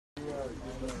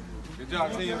Good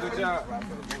job, team. Good job.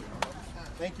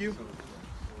 Thank you.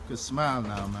 Good smile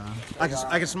now, man. I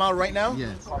can smile right now?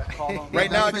 Yes.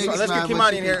 Right now, I can smile. Let's get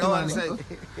Kimani in here. Hold on a second.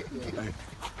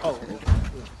 Oh,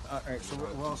 all right. So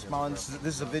we're all smiling. This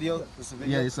is a video.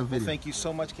 Yeah, it's a video. Well, thank you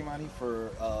so much, Kimani,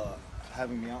 for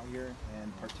having me out here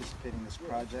and participating in this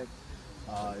project.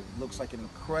 It looks like an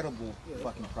incredible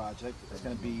fucking project. It's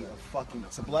gonna be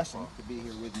it's a blessing to be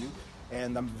here with you,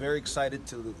 and I'm very excited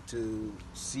to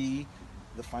see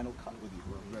the final cut with you.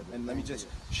 And let me just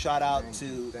shout out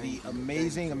to the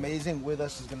amazing with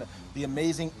us is the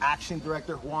amazing action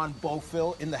director Juan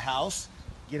Bofil in the house.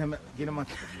 Get him on.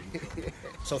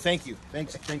 So thank you.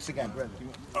 Thanks again. Thank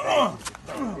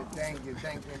you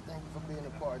for being a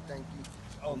part. Thank you.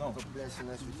 Oh no. For blessing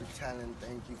us with your talent.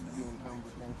 Thank you for being humble.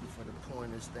 Thank you for the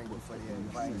pointers. Thank you for the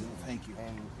advice. Thank you.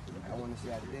 And I want to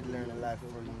say I did learn a lot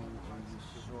from you in this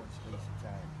short space of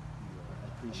time. I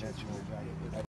appreciate you.